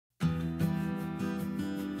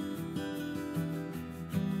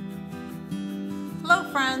Hello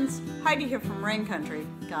friends, Heidi here from Rain Country.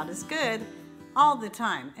 God is good all the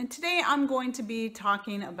time. And today I'm going to be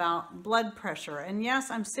talking about blood pressure. And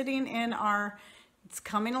yes, I'm sitting in it's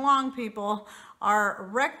coming along people, our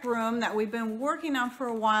rec room that we've been working on for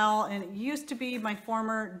a while, and it used to be my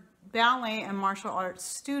former ballet and martial arts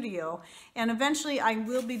studio. And eventually I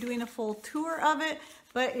will be doing a full tour of it,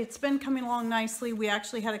 but it's been coming along nicely. We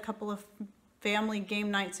actually had a couple of family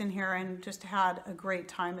game nights in here and just had a great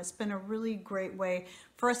time. It's been a really great way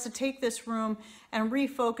for us to take this room and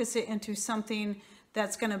refocus it into something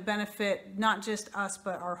that's going to benefit not just us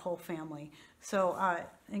but our whole family, so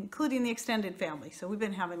including the extended family. So we've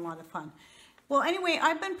been having a lot of fun. Well, anyway,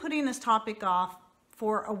 I've been putting this topic off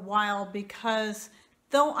for a while because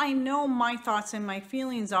though I know my thoughts and my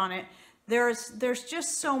feelings on it, there's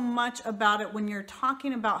just so much about it when you're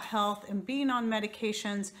talking about health and being on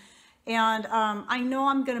medications. And I know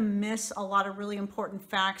I'm going to miss a lot of really important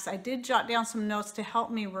facts. I did jot down some notes to help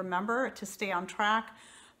me remember to stay on track.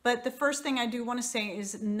 But the first thing I do want to say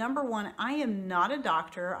is, number one, I am not a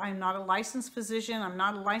doctor. I'm not a licensed physician. I'm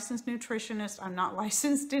not a licensed nutritionist. I'm not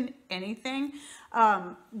licensed in anything.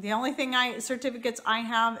 The only certificates I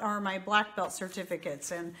have are my black belt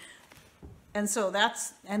certificates. And so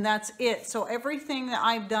that's it. So everything that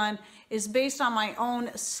I've done is based on my own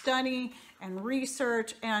study and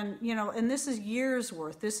research, and and this is years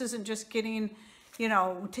worth. This isn't just getting,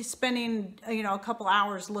 spending, a couple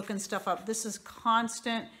hours looking stuff up. This is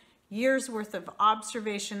constant years worth of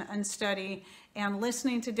observation and study and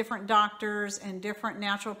listening to different doctors and different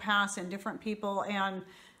naturopaths and different people. And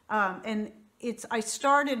I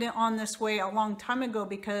started on this way a long time ago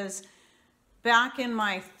because back in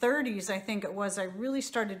my 30s, I think it was, I really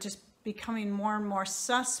started just becoming more and more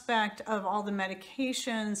suspect of all the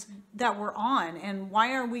medications that we're on. And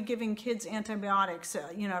why are we giving kids antibiotics,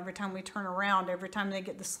 every time we turn around, every time they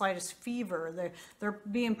get the slightest fever, they're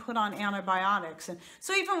being put on antibiotics. And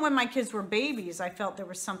so even when my kids were babies, I felt there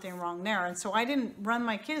was something wrong there. And so I didn't run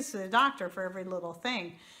my kids to the doctor for every little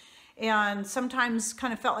thing. And sometimes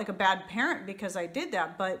kind of felt like a bad parent because I did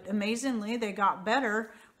that. But amazingly, they got better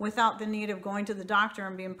without the need of going to the doctor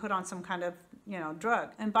and being put on some kind of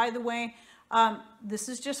drug. And by the way, this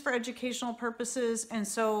is just for educational purposes, and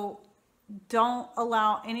so don't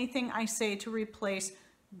allow anything I say to replace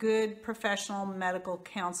good professional medical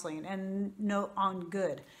counseling, and note on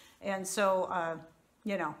good. And so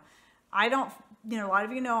I don't, a lot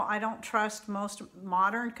of I don't trust most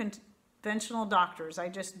modern conventional doctors. I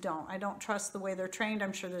just don't. I don't trust the way they're trained.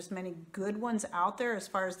 I'm sure there's many good ones out there as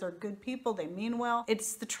far as they're good people, they mean well.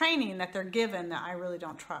 It's the training that they're given that I really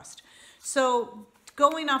don't trust. So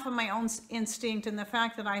going off of my own instinct and the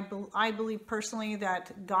fact that I believe personally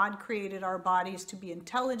that God created our bodies to be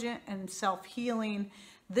intelligent and self-healing,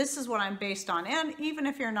 this is what I'm based on. And even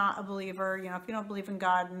if you're not a believer, if you don't believe in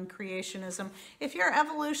God and creationism, if you're an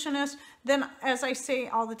evolutionist, then as I say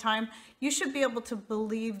all the time, you should be able to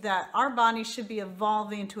believe that our bodies should be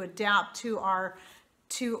evolving to adapt to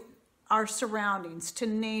our surroundings, to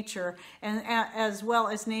nature, and as well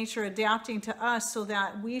as nature adapting to us, so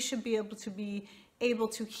that we should be able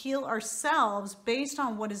to heal ourselves based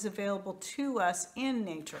on what is available to us in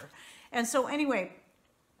nature. And so anyway,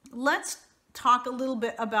 let's talk a little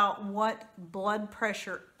bit about what blood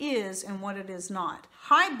pressure is and what it is not.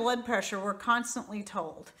 High blood pressure, we're constantly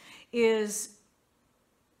told, is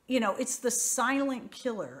it's the silent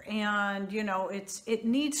killer, and it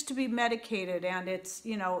needs to be medicated, and it's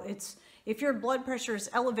if your blood pressure is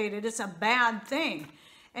elevated, it's a bad thing.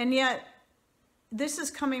 And yet this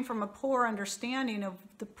is coming from a poor understanding of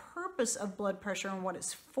the purpose of blood pressure and what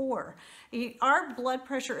it's for. Our blood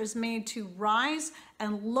pressure is made to rise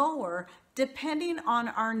and lower depending on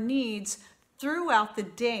our needs throughout the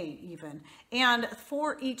day even. And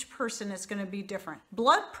for each person, it's going to be different.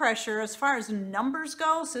 Blood pressure, as far as numbers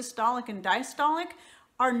go, systolic and diastolic,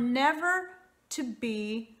 are never to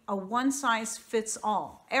be a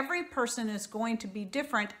one-size-fits-all. Every person is going to be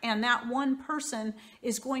different, and that one person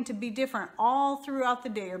is going to be different all throughout the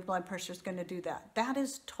day. Your blood pressure is going to do that. That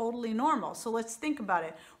is totally normal. So let's think about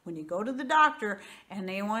it. When you go to the doctor and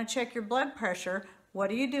they want to check your blood pressure, what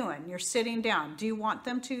are you doing? You're sitting down. Do you want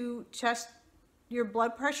them to test your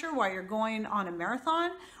blood pressure while you're going on a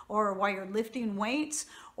marathon, or while you're lifting weights,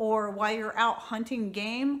 or while you're out hunting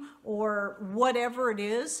game, or whatever it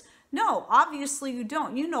is? No, obviously you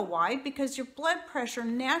don't. You know why? Because your blood pressure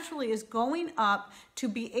naturally is going up to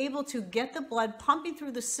be able to get the blood pumping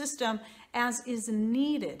through the system as is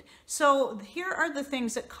needed. So here are the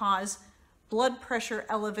things that cause blood pressure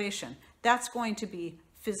elevation. That's going to be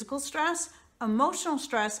physical stress, emotional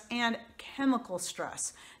stress and chemical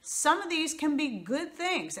stress. Some of these can be good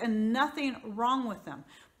things and nothing wrong with them.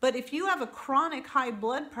 But if you have a chronic high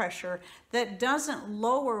blood pressure that doesn't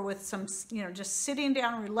lower with some, just sitting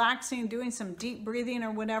down, relaxing, doing some deep breathing or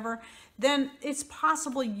whatever, then it's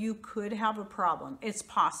possible you could have a problem. It's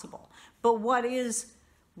possible. But what is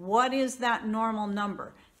that normal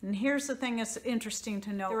number? And here's the thing that's interesting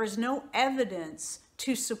to know. There is no evidence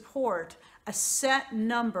to support a set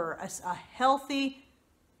number, a healthy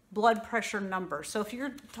blood pressure number. So if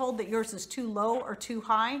you're told that yours is too low or too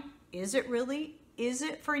high, is it really? Is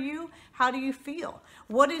it for you? How do you feel?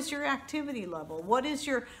 What is your activity level? What is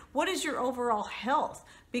your overall health?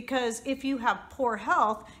 Because if you have poor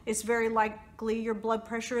health, it's very likely your blood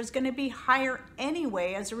pressure is going to be higher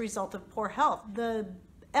anyway as a result of poor health. The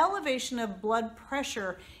elevation of blood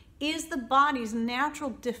pressure is the body's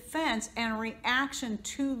natural defense and reaction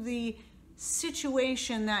to the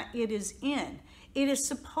situation that it is in. It is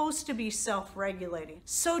supposed to be self-regulating.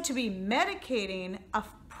 So to be medicating a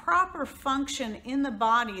proper function in the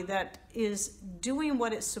body that is doing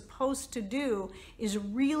what it's supposed to do is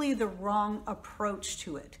really the wrong approach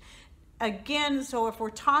to it. Again, so if we're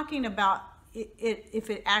talking about if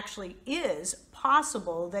it actually is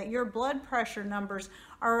possible that your blood pressure numbers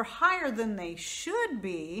are higher than they should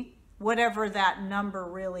be, whatever that number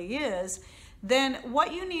really is, then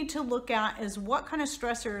what you need to look at is what kind of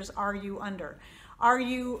stressors are you under?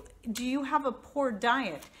 Do you have a poor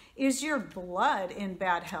diet? Is your blood in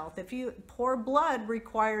bad health? Poor blood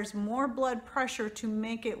requires more blood pressure to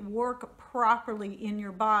make it work properly in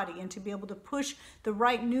your body and to be able to push the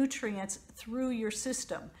right nutrients through your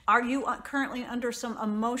system. Are you currently under some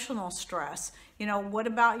emotional stress? What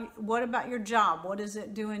about your job? What is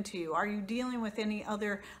it doing to you? Are you dealing with any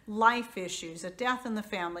other life issues, a death in the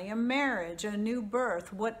family, a marriage, a new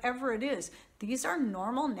birth, whatever it is? These are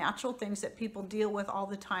normal, natural things that people deal with all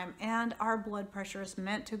the time, and our blood pressure is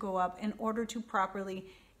meant to go up in order to properly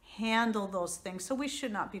handle those things. So we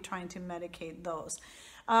should not be trying to medicate those.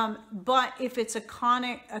 But if it's a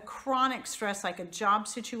chronic stress, like a job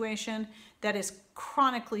situation that is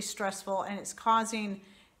chronically stressful and it's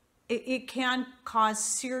it can cause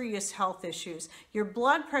serious health issues. Your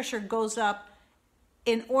blood pressure goes up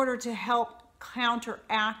in order to help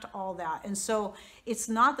counteract all that. And so it's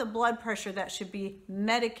not the blood pressure that should be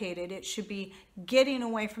medicated. It should be getting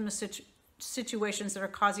away from the situations that are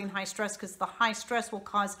causing high stress, because the high stress will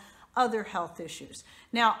cause other health issues.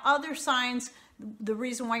 Now, other signs, the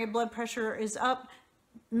reason why your blood pressure is up,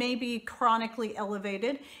 maybe chronically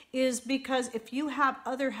elevated, is because if you have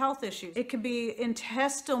other health issues, it could be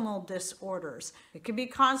intestinal disorders. It could be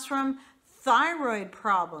caused from thyroid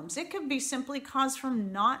problems. It could be simply caused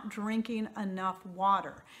from not drinking enough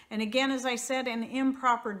water. And again, as I said, an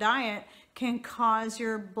improper diet can cause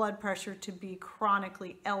your blood pressure to be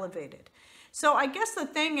chronically elevated. So I guess the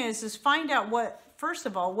thing is find out first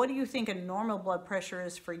of all, what do you think a normal blood pressure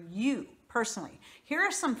is for you personally? Here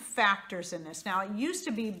are some factors in this. Now, it used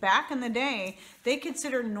to be back in the day, they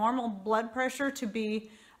considered normal blood pressure to be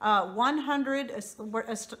 100, as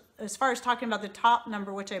far as talking about the top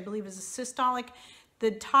number, which I believe is a systolic,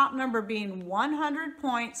 the top number being 100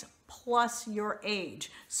 points plus your age.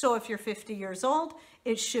 So if you're 50 years old,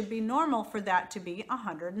 it should be normal for that to be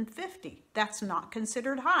 150. That's not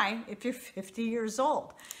considered high if you're 50 years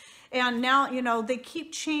old. And now, they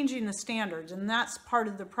keep changing the standards, and that's part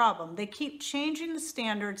of the problem. They keep changing the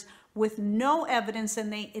standards with no evidence,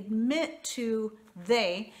 and they admit to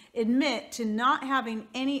not having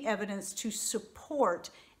any evidence to support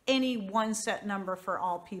any one set number for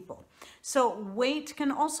all people. So weight can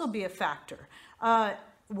also be a factor.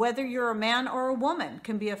 Whether you're a man or a woman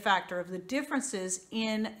can be a factor of the differences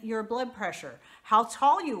in your blood pressure. How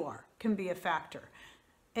tall you are can be a factor.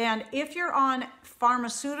 And if you're on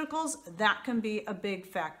pharmaceuticals, that can be a big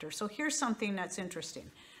factor. So here's something that's interesting.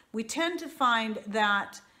 We tend to find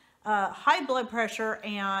that high blood pressure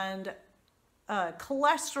and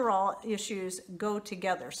cholesterol issues go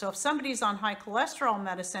together. So if somebody's on high cholesterol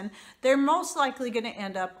medicine, they're most likely going to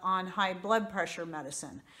end up on high blood pressure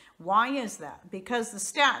medicine. Why is that? Because the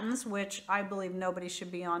statins, which I believe nobody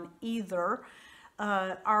should be on either,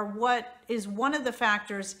 are what is one of the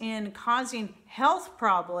factors in causing health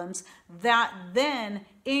problems that then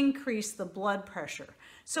increase the blood pressure.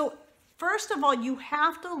 So first of all, you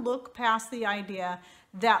have to look past the idea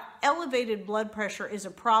that elevated blood pressure is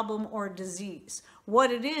a problem or a disease.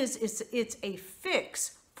 What it is it's a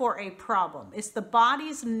fix for a problem. It's the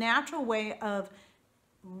body's natural way of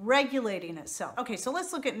regulating itself. Okay, so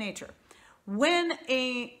let's look at nature. When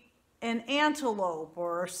an antelope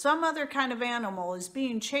or some other kind of animal is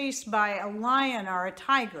being chased by a lion or a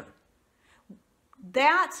tiger,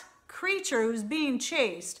 that creature who's being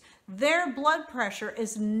chased, their blood pressure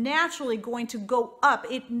is naturally going to go up.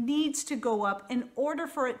 It needs to go up in order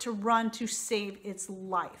for it to run to save its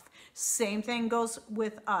life. Same thing goes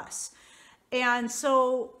with us. And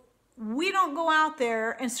so we don't go out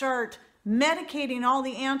there and start medicating all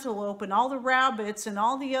the antelope and all the rabbits and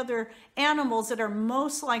all the other animals that are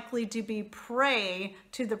most likely to be prey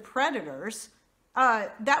to the predators.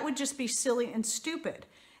 That would just be silly and stupid.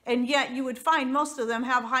 And yet you would find most of them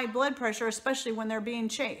have high blood pressure, especially when they're being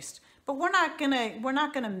chased. But we're not gonna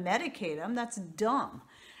medicate them. That's dumb.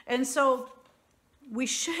 And so we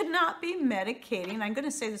should not be medicating. I'm gonna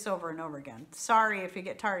say this over and over again. Sorry if you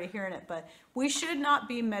get tired of hearing it, but we should not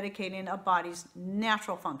be medicating a body's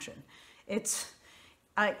natural function.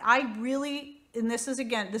 I really, and this is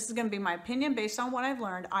gonna be my opinion based on what I've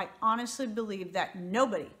learned. I honestly believe that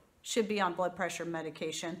nobody should be on blood pressure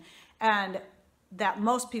medication, and that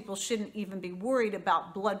most people shouldn't even be worried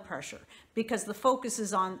about blood pressure because the focus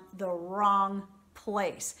is on the wrong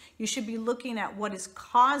place. You should be looking at what is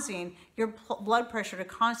causing your blood pressure to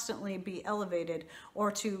constantly be elevated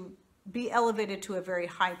or to be elevated to a very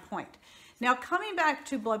high point. Now, coming back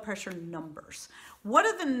to blood pressure numbers, what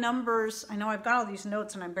are the numbers? I know I've got all these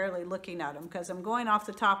notes and I'm barely looking at them because I'm going off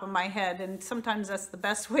the top of my head, and sometimes that's the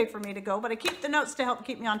best way for me to go, but I keep the notes to help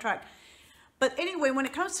keep me on track. But anyway, when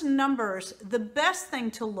it comes to numbers, the best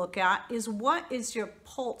thing to look at is what is your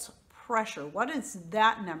pulse pressure? What is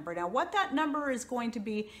that number? Now, what that number is going to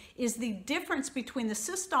be is the difference between the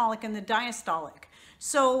systolic and the diastolic.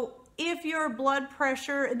 So if your blood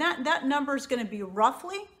pressure, that number is going to be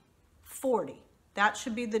roughly 40. That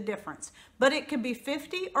should be the difference. But it could be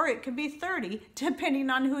 50 or it could be 30,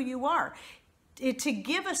 depending on who you are. To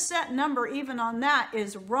give a set number even on that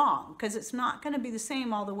is wrong because it's not going to be the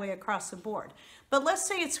same all the way across the board. But let's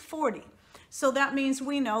say it's 40. So that means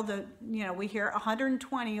we know that, we hear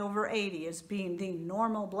 120 over 80 as being the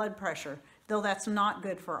normal blood pressure, though that's not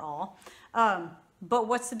good for all. But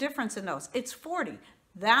what's the difference in those? It's 40.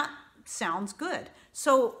 That sounds good.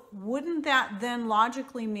 So wouldn't that then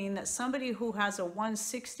logically mean that somebody who has a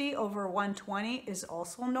 160 over 120 is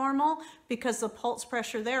also normal because the pulse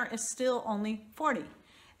pressure there is still only 40?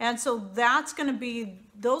 And so that's going to be,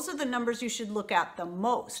 those are the numbers you should look at the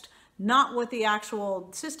most, not what the actual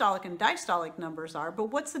systolic and diastolic numbers are, but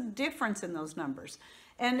what's the difference in those numbers.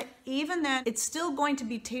 And even then, it's still going to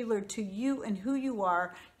be tailored to you and who you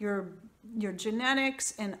are, your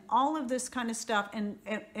genetics and all of this kind of stuff,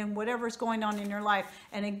 and whatever's going on in your life.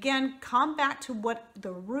 And again, come back to what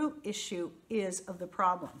the root issue is of the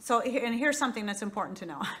problem. So, and here's something that's important to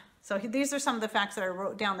know. So these are some of the facts that I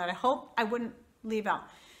wrote down that I hope I wouldn't leave out.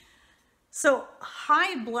 So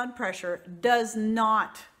high blood pressure does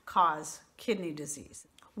not cause kidney disease.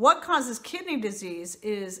 What causes kidney disease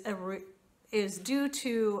is due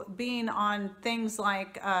to being on things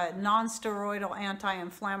like non-steroidal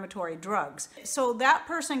anti-inflammatory drugs. So that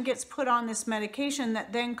person gets put on this medication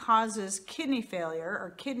that then causes kidney failure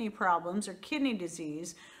or kidney problems or kidney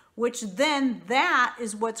disease, which then that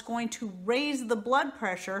is what's going to raise the blood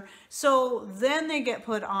pressure. So then they get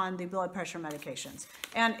put on the blood pressure medications.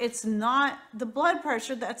 And it's not the blood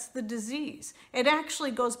pressure that's the disease. It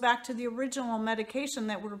actually goes back to the original medication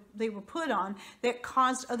that they were put on that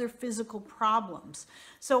caused other physical problems.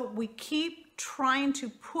 So we keep trying to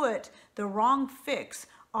put the wrong fix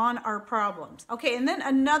on our problems. Okay, and then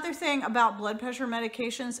another thing about blood pressure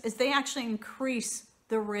medications is they actually increase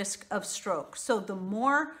the risk of stroke. So the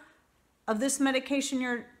more of this medication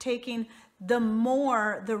you're taking, the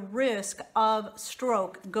more the risk of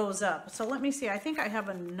stroke goes up. So let me see, I think I have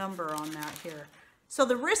a number on that here. So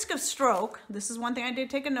the risk of stroke, this is one thing I did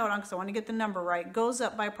take a note on because I want to get the number right, goes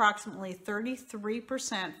up by approximately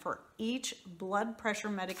 33% for each blood pressure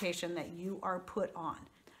medication that you are put on.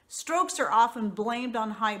 Strokes are often blamed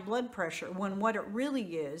on high blood pressure when what it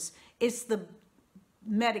really is, it's the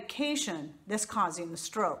medication that's causing the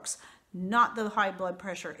strokes, not the high blood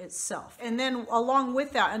pressure itself. And then along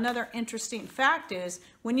with that, another interesting fact is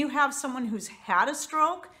when you have someone who's had a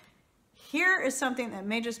stroke, here is something that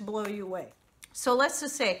may just blow you away. So let's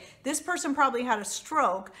just say this person probably had a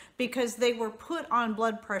stroke because they were put on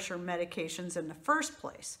blood pressure medications in the first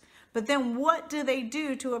place. But then what do they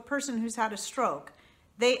do to a person who's had a stroke?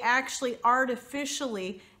 They actually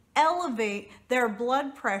artificially elevate their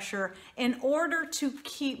blood pressure in order to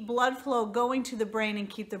keep blood flow going to the brain and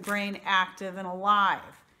keep the brain active and alive.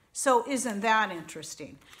 So isn't that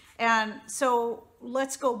interesting? And so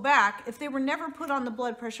let's go back. If they were never put on the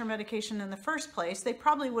blood pressure medication in the first place, they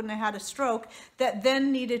probably wouldn't have had a stroke that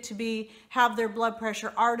then needed to have their blood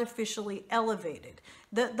pressure artificially elevated.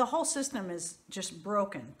 The whole system is just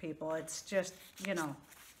broken, people. It's just, you know,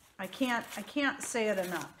 I can't say it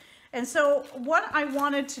enough. And so what I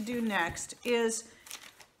wanted to do next is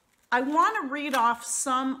I want to read off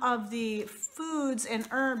some of the foods and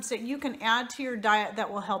herbs that you can add to your diet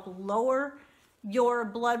that will help lower your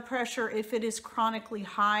blood pressure if it is chronically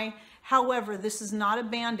high. However, this is not a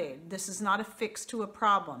band-aid. This is not a fix to a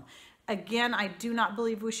problem. Again, I do not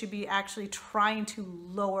believe we should be actually trying to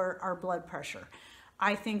lower our blood pressure.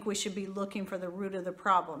 I think we should be looking for the root of the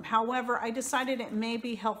problem. However, I decided it may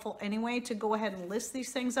be helpful anyway to go ahead and list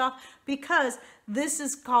these things off because this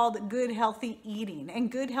is called good healthy eating,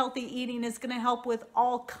 and good healthy eating is going to help with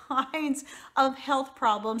all kinds of health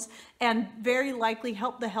problems and very likely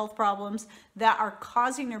help the health problems that are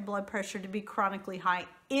causing your blood pressure to be chronically high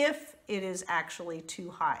if it is actually too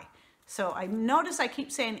high. So I notice I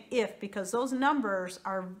keep saying if because those numbers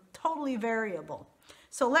are totally variable.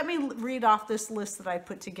 So let me read off this list that I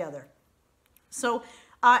put together. So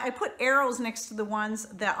I put arrows next to the ones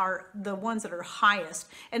that are highest,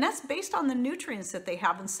 and that's based on the nutrients that they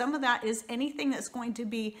have. And some of that is anything that's going to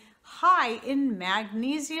be high in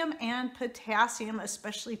magnesium and potassium,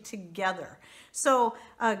 especially together. So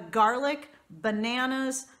garlic,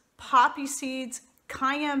 bananas, poppy seeds,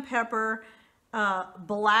 cayenne pepper,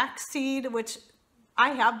 black seed, which I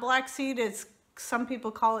have black seed. Some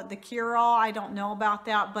people call it the cure-all. I don't know about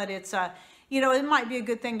that, but it's you know, it might be a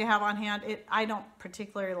good thing to have on hand. I don't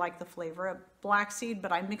particularly like the flavor of black seed,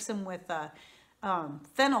 but I mix them with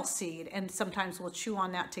fennel seed, and sometimes we'll chew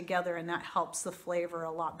on that together, and that helps the flavor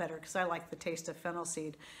a lot better because I like the taste of fennel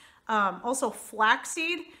seed. Also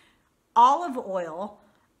flaxseed, olive oil,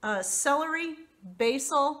 celery,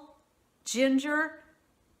 basil, ginger,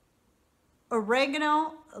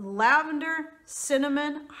 oregano, lavender,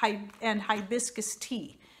 cinnamon, and hibiscus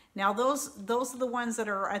tea. Now those are the ones that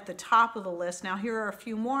are at the top of the list. Now here are a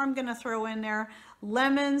few more I'm going to throw in there.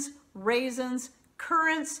 Lemons, raisins,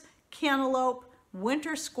 currants, cantaloupe,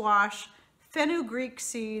 winter squash, fenugreek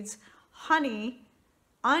seeds, honey,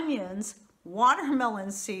 onions,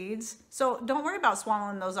 watermelon seeds. So don't worry about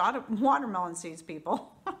swallowing those watermelon seeds,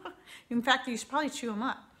 people. In fact, you should probably chew them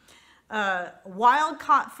up. Wild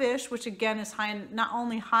caught fish, which again is not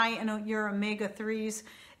only high in your omega-3s,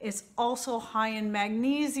 it's also high in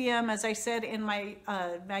magnesium. As I said in my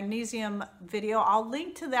magnesium video, I'll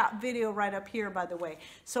link to that video right up here, by the way.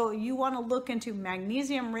 So you want to look into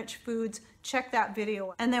magnesium-rich foods, check that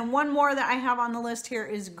video. And then one more that I have on the list here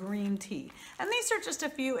is green tea. And these are just a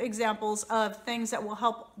few examples of things that will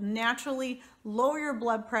help naturally lower your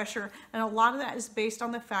blood pressure, and a lot of that is based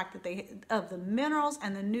on the fact that of the minerals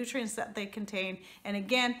and the nutrients that they contain. And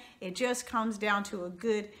again, it just comes down to a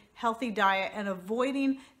good healthy diet and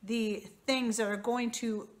avoiding the things that are going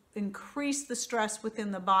to increase the stress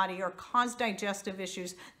within the body or cause digestive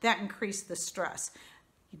issues that increase the stress.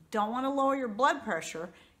 You don't want to lower your blood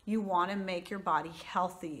pressure. You want to make your body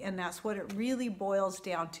healthy, and that's what it really boils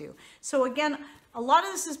down to. So again, a lot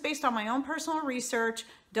of this is based on my own personal research.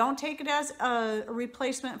 Don't take it as a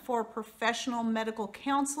replacement for professional medical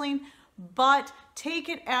counseling, but take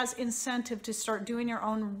it as incentive to start doing your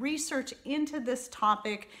own research into this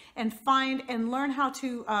topic and find and learn how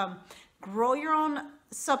to grow your own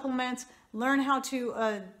supplements, learn how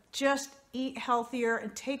to just eat healthier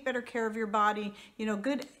and take better care of your body, you know,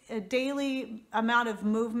 good daily amount of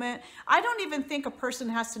movement. I don't even think a person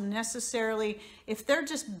has to necessarily, if they're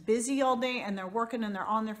just busy all day and they're working and they're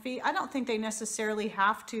on their feet, I don't think they necessarily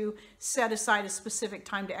have to set aside a specific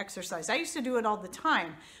time to exercise. I used to do it all the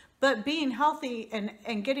time, but being healthy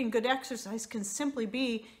and getting good exercise can simply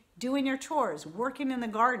be doing your chores, working in the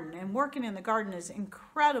garden. And working in the garden is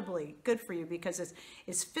incredibly good for you because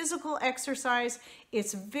it's physical exercise.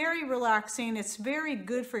 It's very relaxing. It's very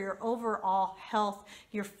good for your overall health,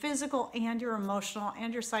 your physical and your emotional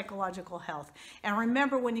and your psychological health. And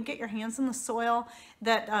remember, when you get your hands in the soil,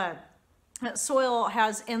 that soil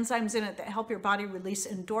has enzymes in it that help your body release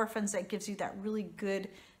endorphins. That gives you that really good,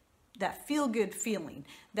 that feel-good feeling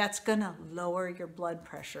that's gonna lower your blood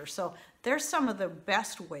pressure. So there's some of the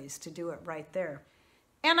best ways to do it right there.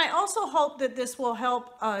 And I also hope that this will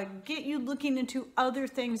help get you looking into other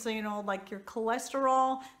things, you know, like your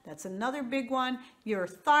cholesterol. That's another big one. Your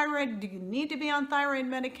thyroid. Do you need to be on thyroid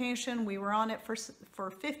medication? We were on it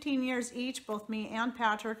for 15 years each, both me and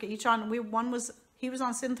Patrick. One was He was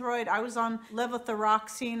on Synthroid. I was on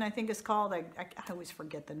levothyroxine, I think it's called. I always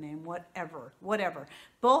forget the name, whatever.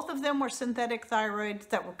 Both of them were synthetic thyroids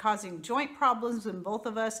that were causing joint problems in both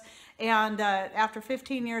of us. And after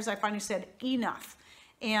 15 years, I finally said, enough.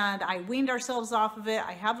 And I weaned ourselves off of it.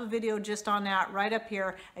 I have a video just on that right up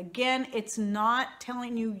here. Again, it's not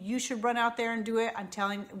telling you you should run out there and do it.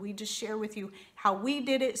 We just share with you how we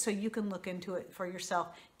did it so you can look into it for yourself,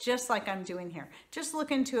 just like I'm doing here. Just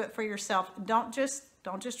look into it for yourself. Don't just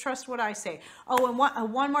trust what I say. Oh,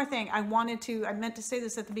 and one more thing. I meant to say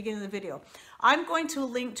this at the beginning of the video. I'm going to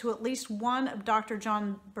link to at least one of Dr.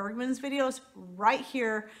 John Bergman's videos right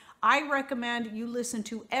here. I recommend you listen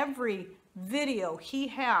to every video he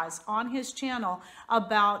has on his channel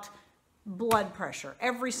about blood pressure.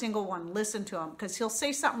 Every single one. Listen to him, because he'll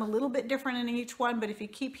say something a little bit different in each one, but if you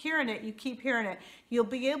keep hearing it, you'll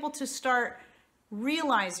be able to start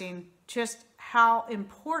realizing just how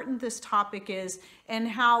important this topic is and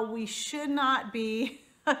how we should not be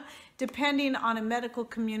depending on a medical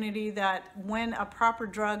community that when a proper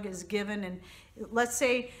drug is given, and let's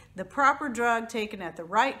say the proper drug taken at the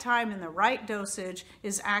right time and the right dosage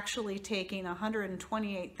is actually taking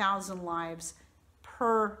 128,000 lives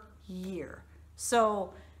per year.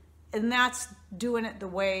 So, and that's doing it the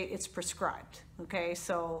way it's prescribed. Okay,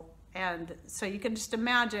 so you can just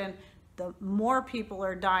imagine the more people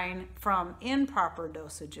are dying from improper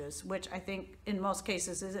dosages, which I think in most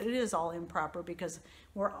cases it is all improper, because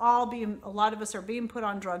a lot of us are being put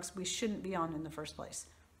on drugs we shouldn't be on in the first place.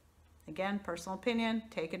 Again, personal opinion,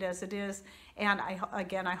 take it as it is. And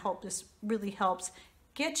I hope this really helps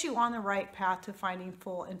get you on the right path to finding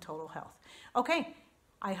full and total health. Okay,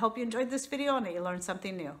 I hope you enjoyed this video and that you learned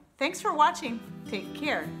something new. Thanks for watching. Take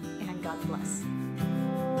care and God bless.